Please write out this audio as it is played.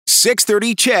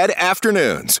6:30 CHED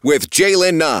Afternoons with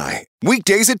Jaylen Nye.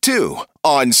 Weekdays at 2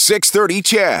 on 6:30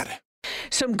 CHED.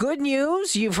 Some good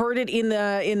news. You've heard it in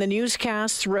the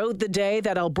newscast throughout the day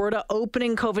that Alberta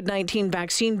opening COVID-19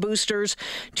 vaccine boosters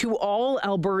to all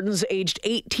Albertans aged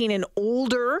 18 and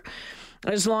older,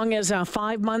 as long as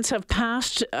 5 months have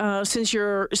passed since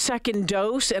your second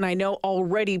dose. And I know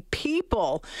already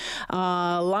people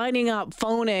lining up,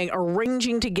 phoning,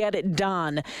 arranging to get it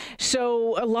done.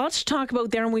 So lots to talk about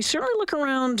there. And we certainly look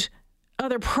around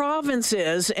other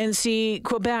provinces and see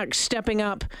Quebec stepping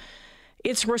up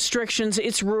its restrictions,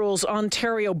 its rules.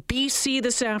 Ontario, BC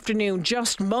this afternoon,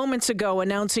 just moments ago,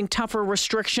 announcing tougher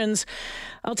restrictions.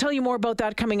 I'll tell you more about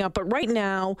that coming up. But right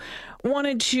now,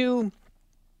 wanted to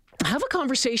have a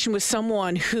conversation with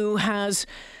someone who has,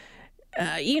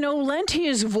 lent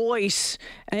his voice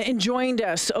and joined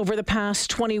us over the past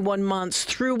 21 months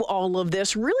through all of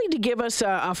this, really to give us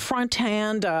a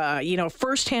first-hand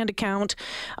account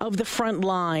of the front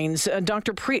lines.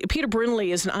 Dr. Peter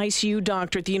Brindley is an ICU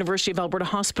doctor at the University of Alberta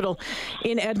Hospital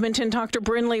in Edmonton. Dr.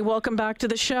 Brindley, welcome back to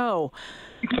the show.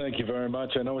 Thank you very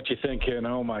much. I know what you're thinking.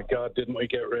 Oh, my God, didn't we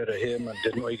get rid of him? And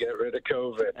didn't we get rid of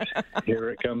COVID?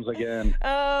 Here it comes again.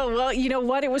 Oh, well, you know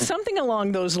what? It was something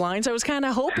along those lines. I was kind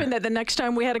of hoping that the next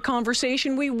time we had a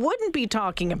conversation, we wouldn't be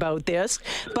talking about this.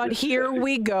 But here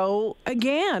we go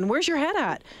again. Where's your head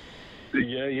at?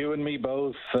 Yeah, you and me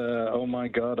both. Oh, my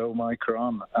God,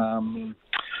 Omicron.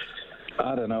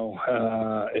 I don't know.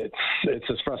 It's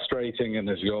as frustrating and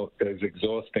as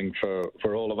exhausting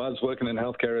for all of us working in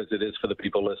healthcare as it is for the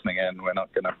people listening in. We're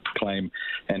not going to claim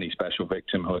any special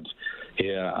victimhood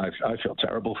here. I feel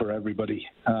terrible for everybody.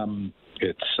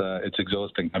 It's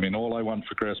exhausting. I mean, all I want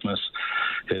for Christmas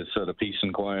is sort of peace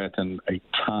and quiet and a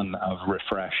ton of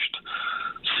refreshed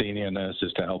senior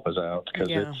nurses to help us out, because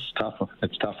it's tough.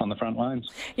 It's tough on the front lines.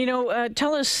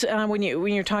 Tell us when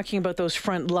you're talking about those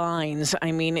front lines.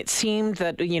 I mean, it seemed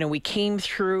that we came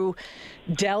through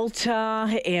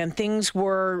Delta and things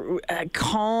were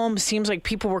calm. Seems like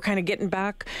people were kind of getting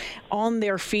back on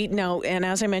their feet now. And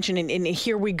as I mentioned, and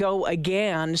here we go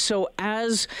again. So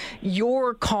as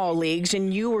your colleagues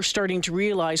and you were starting to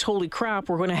realize, holy crap,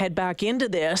 we're going to head back into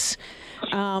this.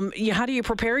 How do you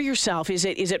prepare yourself? Is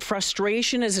it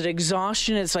frustration? Is it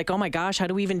exhaustion? It's like, oh my gosh, how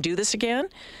do we even do this again?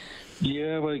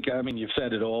 Yeah, well, I mean, you've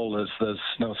said it all. There's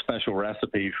no special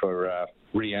recipe for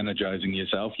re-energizing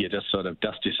yourself. You just sort of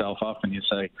dust yourself off and you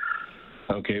say,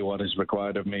 okay, what is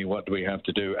required of me? What do we have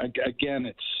to do?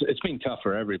 Again, it's been tough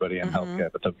for everybody in healthcare,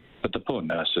 but the poor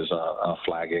nurses are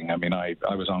flagging. I mean, I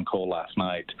was on call last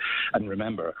night, and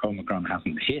remember, Omicron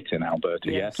hasn't hit in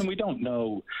Alberta yet, and we don't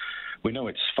know. We know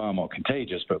it's far more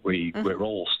contagious, but we're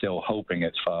all still hoping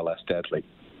it's far less deadly.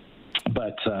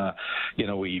 But,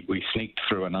 we sneaked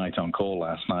through a night on call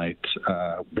last night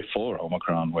before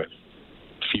Omicron with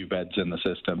few beds in the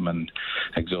system and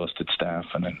exhausted staff,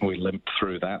 and then we limped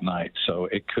through that night. So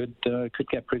it could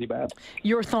get pretty bad.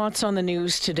 Your thoughts on the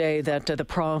news today that the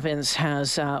province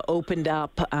has opened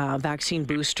up vaccine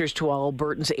boosters to all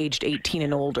Albertans aged 18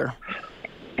 and older?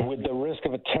 With the risk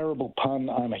of a terrible pun,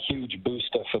 I'm a huge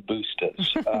booster for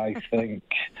boosters. I think,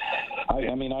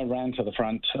 I mean, I ran to the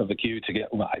front of the queue to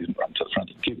get, well, I didn't run to the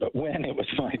front of the queue, but when it was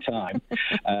my time,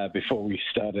 before we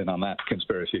started on that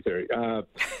conspiracy theory,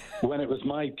 when it was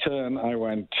my turn, I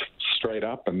went straight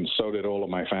up, and so did all of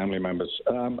my family members.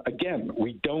 Again,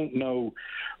 we don't know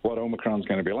what Omicron's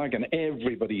going to be like, and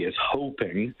everybody is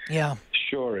hoping. Yeah.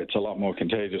 Sure, it's a lot more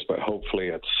contagious, but hopefully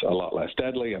it's a lot less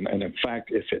deadly. And in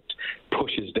fact, if it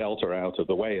pushes Delta out of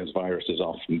the way, as viruses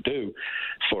often do,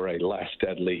 for a less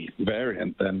deadly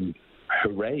variant, then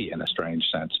hooray in a strange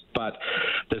sense. But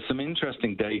there's some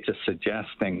interesting data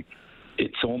suggesting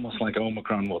it's almost like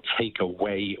Omicron will take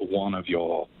away one of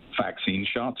your vaccine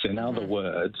shots. In other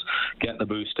words, get the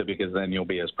booster because then you'll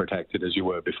be as protected as you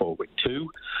were before with two.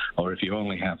 Or if you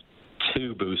only have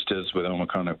two boosters with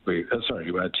Omicron,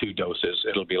 you had two doses,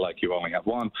 it'll be like you only have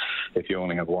one. If you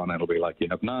only have one, it'll be like you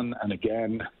have none. And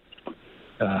again,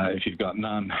 if you've got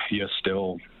none, you're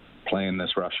still playing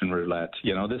this Russian roulette.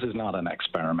 This is not an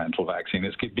experimental vaccine.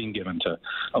 It's been given to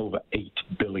over 8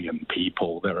 billion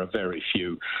people. There are very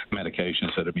few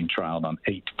medications that have been trialed on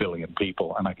 8 billion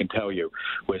people. And I can tell you,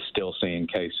 we're still seeing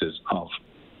cases of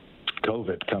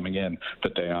COVID coming in,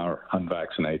 but they are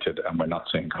unvaccinated, and we're not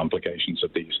seeing complications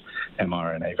of these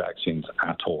mRNA vaccines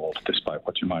at all, despite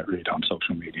what you might read on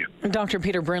social media. Dr.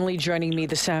 Peter Brindley joining me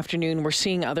this afternoon. We're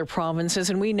seeing other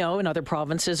provinces, and we know in other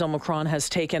provinces, Omicron has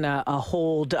taken a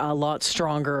hold a lot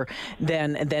stronger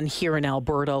than here in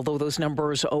Alberta, although those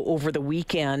numbers over the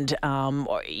weekend,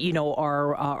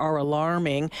 are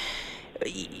alarming.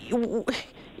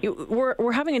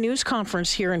 We're having a news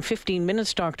conference here in 15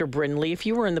 minutes, Dr. Brindley. If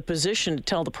you were in the position to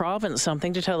tell the province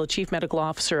something, to tell the Chief Medical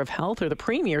Officer of Health or the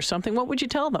Premier something, what would you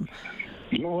tell them?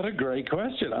 Well, what a great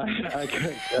question! I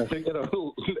think it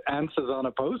all answers on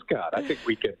a postcard. I think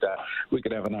we could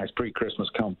have a nice pre-Christmas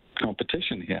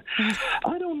competition here.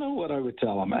 I don't know what I would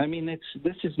tell them. I mean,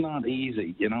 this is not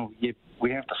easy.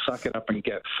 We have to suck it up and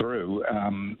get through.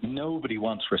 Nobody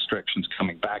wants restrictions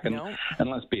coming back, and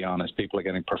let's be honest, people are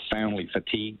getting profoundly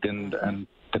fatigued and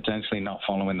potentially not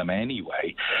following them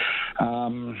anyway.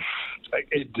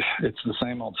 It's the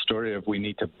same old story of we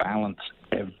need to balance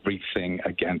everything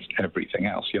against everything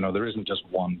else. There isn't just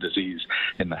one disease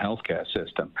in the healthcare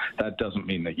system. That doesn't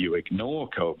mean that you ignore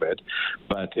COVID,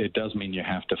 but it does mean you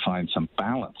have to find some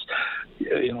balance.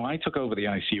 I took over the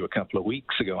ICU a couple of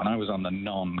weeks ago, and I was on the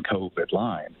non-COVID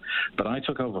line, but I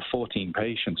took over 14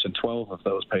 patients, and 12 of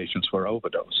those patients were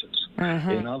overdoses.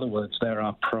 In other words, there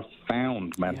are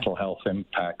profound mental health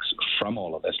impacts from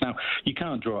all of this. Now, you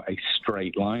can't draw a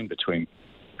straight line between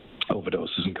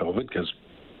overdoses and COVID because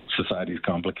society is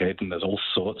complicated and there's all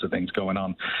sorts of things going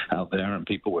on out there, and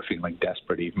people were feeling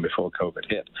desperate even before COVID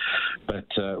hit.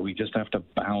 But we just have to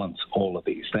balance all of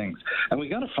these things. And we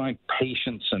got to find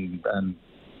patience and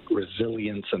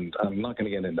resilience, and I'm not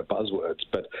going to get into buzzwords,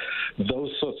 but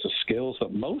those sorts of skills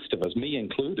that most of us, me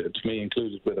included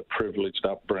with a privileged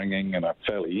upbringing and a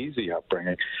fairly easy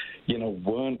upbringing,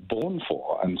 weren't born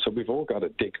for. And so we've all got to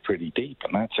dig pretty deep,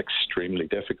 and that's extremely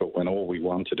difficult when all we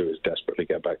want to do is desperately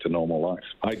get back to normal life.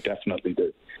 I definitely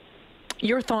do.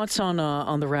 Your thoughts on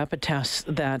the rapid tests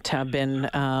that have been,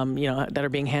 that are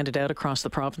being handed out across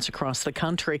the province, across the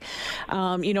country.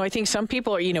 I think some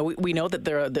people are, we know that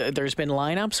there's been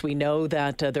lineups. We know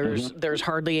that there's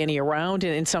hardly any around,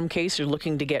 and in some cases, they're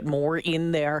looking to get more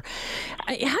in there.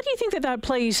 How do you think that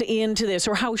plays into this,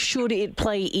 or how should it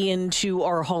play into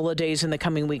our holidays in the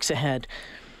coming weeks ahead?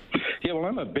 Yeah, well,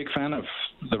 I'm a big fan of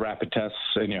the rapid tests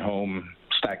in your home,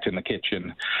 stacked in the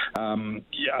kitchen.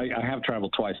 I have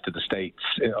traveled twice to the States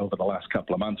over the last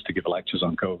couple of months to give lectures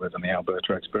on COVID and the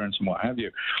Alberta experience and what have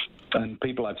you. And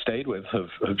people I've stayed with have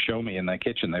shown me in their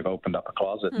kitchen, they've opened up a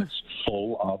closet and it's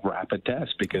full of rapid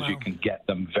tests because you can get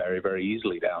them very, very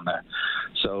easily down there.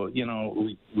 So,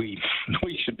 we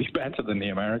should be better than the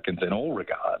Americans in all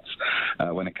regards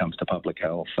when it comes to public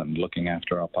health and looking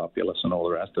after our populace and all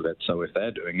the rest of it. So if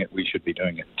they're doing it, we should be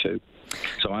doing it too.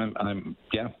 So I'm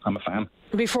a fan.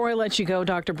 Before I let you go,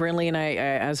 Dr. Brindley, and I,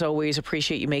 as always,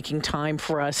 appreciate you making time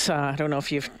for us. I don't know if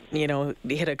you've, hit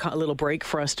a little break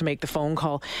for us to make the phone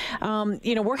call.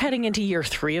 We're heading into year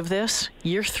 3 of this.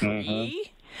 Year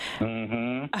 3?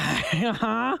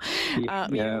 I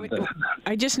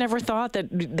just never thought that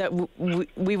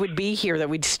we would be here, that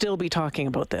we'd still be talking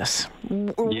about this.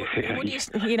 What do you,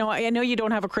 I know you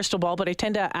don't have a crystal ball, but I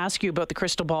tend to ask you about the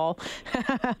crystal ball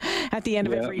at the end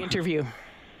of every interview.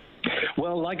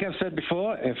 Well, like I've said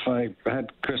before, if I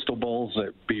had crystal balls,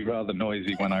 it'd be rather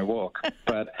noisy when I walk.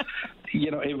 But,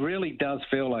 it really does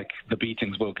feel like the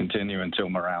beatings will continue until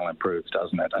morale improves,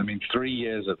 doesn't it? I mean, 3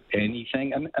 years of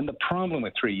anything. And the problem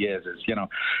with 3 years is,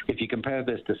 if you compare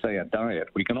this to, say, a diet,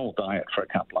 we can all diet for a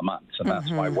couple of months. And that's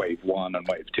why wave 1 and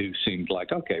wave 2 seemed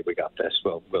like, okay, we got this.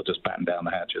 We'll just batten down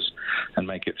the hatches and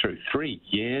make it through. 3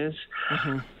 years?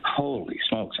 Holy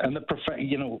smokes. And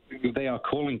they are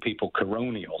calling people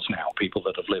coronials now, people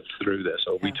that have lived through this.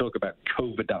 Or we talk about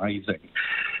COVIDizing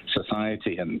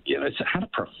society. And, it's had a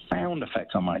profound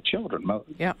effect on my children.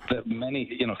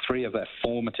 Many, 3 of their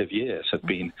formative years have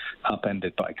been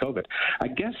upended by COVID. I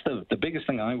guess the biggest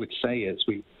thing I would say is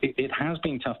it has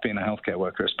been tough being a healthcare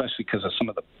worker, especially because of some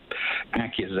of the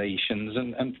accusations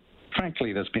and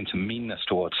frankly, there's been some meanness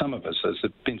towards some of us. There's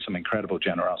been some incredible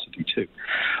generosity too.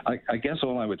 I guess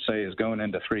all I would say is going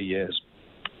into 3 years,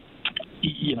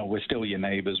 we're still your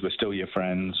neighbors, we're still your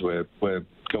friends, we're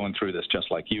going through this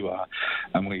just like you are,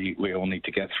 and we all need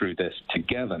to get through this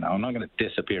together. Now, I'm not going to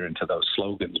disappear into those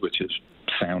slogans, which has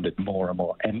sounded more and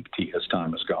more empty as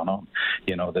time has gone on,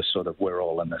 this sort of we're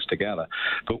all in this together.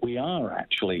 But we are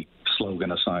actually,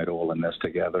 slogan aside, all in this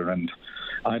together, and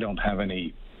I don't have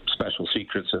any special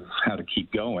secrets of how to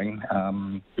keep going.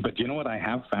 But you know what? I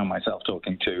have found myself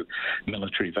talking to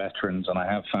military veterans, and I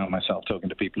have found myself talking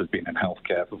to people who've been in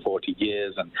healthcare for 40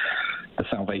 years, and the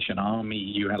Salvation Army.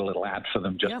 You had a little ad for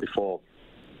them just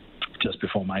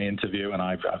before my interview, and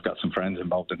I've got some friends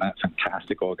involved in that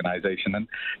fantastic organization. And,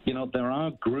 there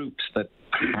are groups that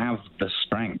have the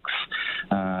strength,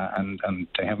 and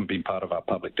they haven't been part of our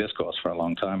public discourse for a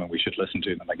long time, and we should listen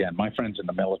to them again. My friends in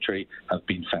the military have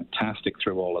been fantastic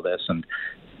through all of this, and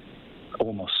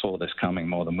almost saw this coming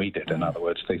more than we did. In other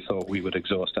words, they thought we would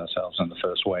exhaust ourselves in the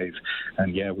first wave.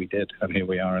 And yeah, we did. And here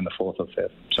we are in the fourth or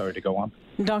fifth. Sorry to go on.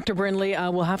 Dr. Brindley,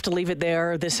 we'll have to leave it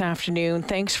there this afternoon.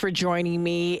 Thanks for joining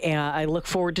me. I look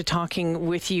forward to talking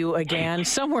with you again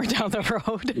somewhere down the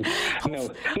road.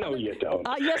 No, you don't.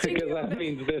 Yes, you do. Because that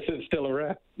means this is still a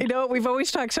wrap. You know, we've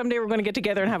always talked someday we're going to get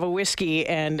together and have a whiskey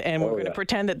and we're going to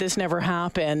pretend that this never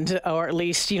happened, or at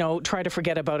least, try to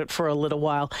forget about it for a little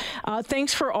while.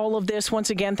 Thanks for all of this. Once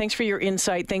again, thanks for your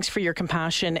insight. Thanks for your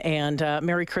compassion, and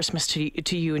Merry Christmas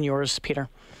to you and yours, Peter.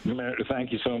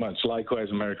 Thank you so much. Likewise,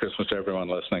 and Merry Christmas to everyone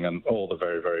listening, and all the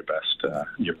very, very best.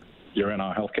 You're in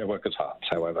our healthcare workers' hearts,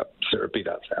 however syrupy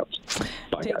that sounds.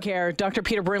 Bye, Take guys. care. Dr.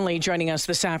 Peter Brindley joining us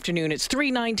this afternoon. It's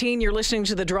 3:19. You're listening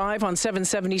to The Drive on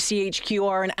 770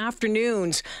 CHQR and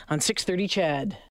afternoons on 630 CHED.